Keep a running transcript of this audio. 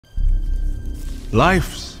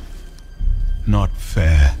Life's not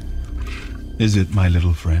fair, is it, my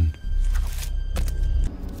little friend?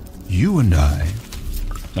 You and I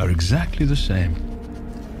are exactly the same.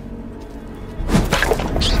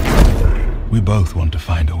 We both want to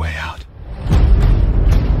find a way out.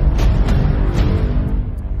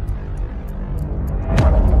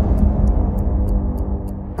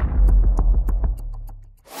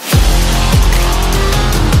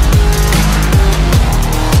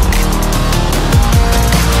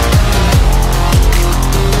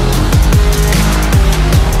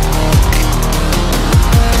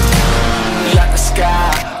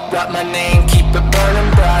 Write my name, keep it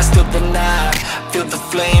burning bright, still the night. Feel the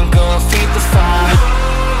flame, gonna feed the fire.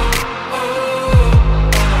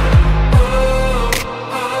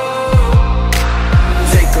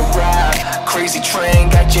 Take a ride, crazy train,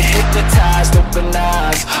 got you hypnotized. Open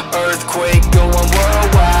eyes, earthquake going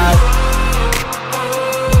worldwide.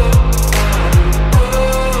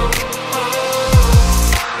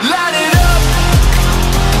 Light it up,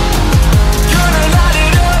 gonna light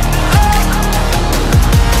it up,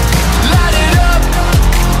 light it up,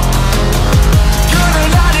 gonna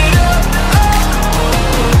light it up,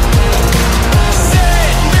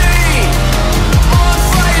 set me on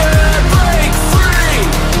fire, break free,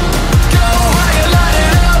 go higher, light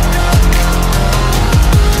it up,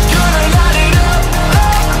 gonna light it up,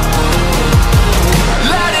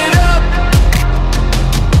 light it up.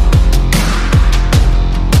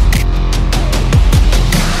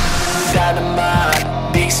 Dynamite,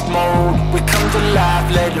 beast mode, we come to life,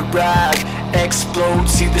 let it ride, explode,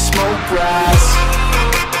 see the smoke rise.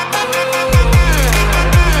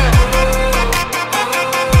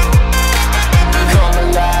 Come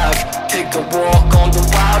alive, take a walk on the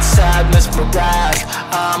wild side, mesmerized,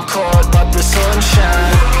 I'm caught by the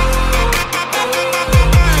sunshine.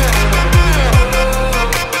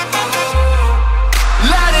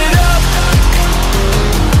 Light it up,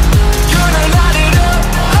 gonna light it up,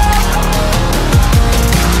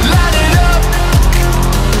 light it up,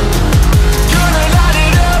 gonna light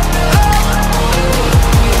it up,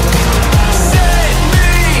 set me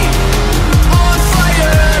on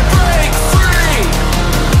fire, break free,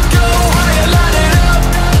 go higher, light it up,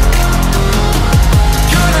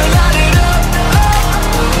 gonna light it up,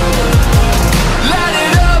 light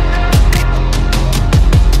it up.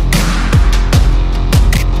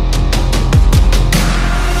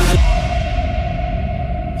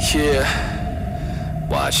 Yeah,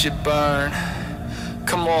 watch it burn.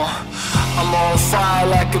 Come on, I'm on fire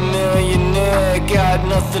like a millionaire. Got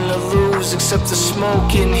nothing to lose except the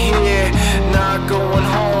smoke in here. Not going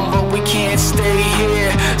home, but we can't stay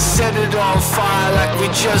here. Set it on fire like we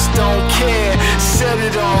just don't care. Set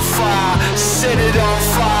it on fire, set it on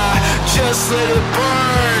fire. Just let it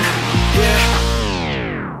burn. Yeah.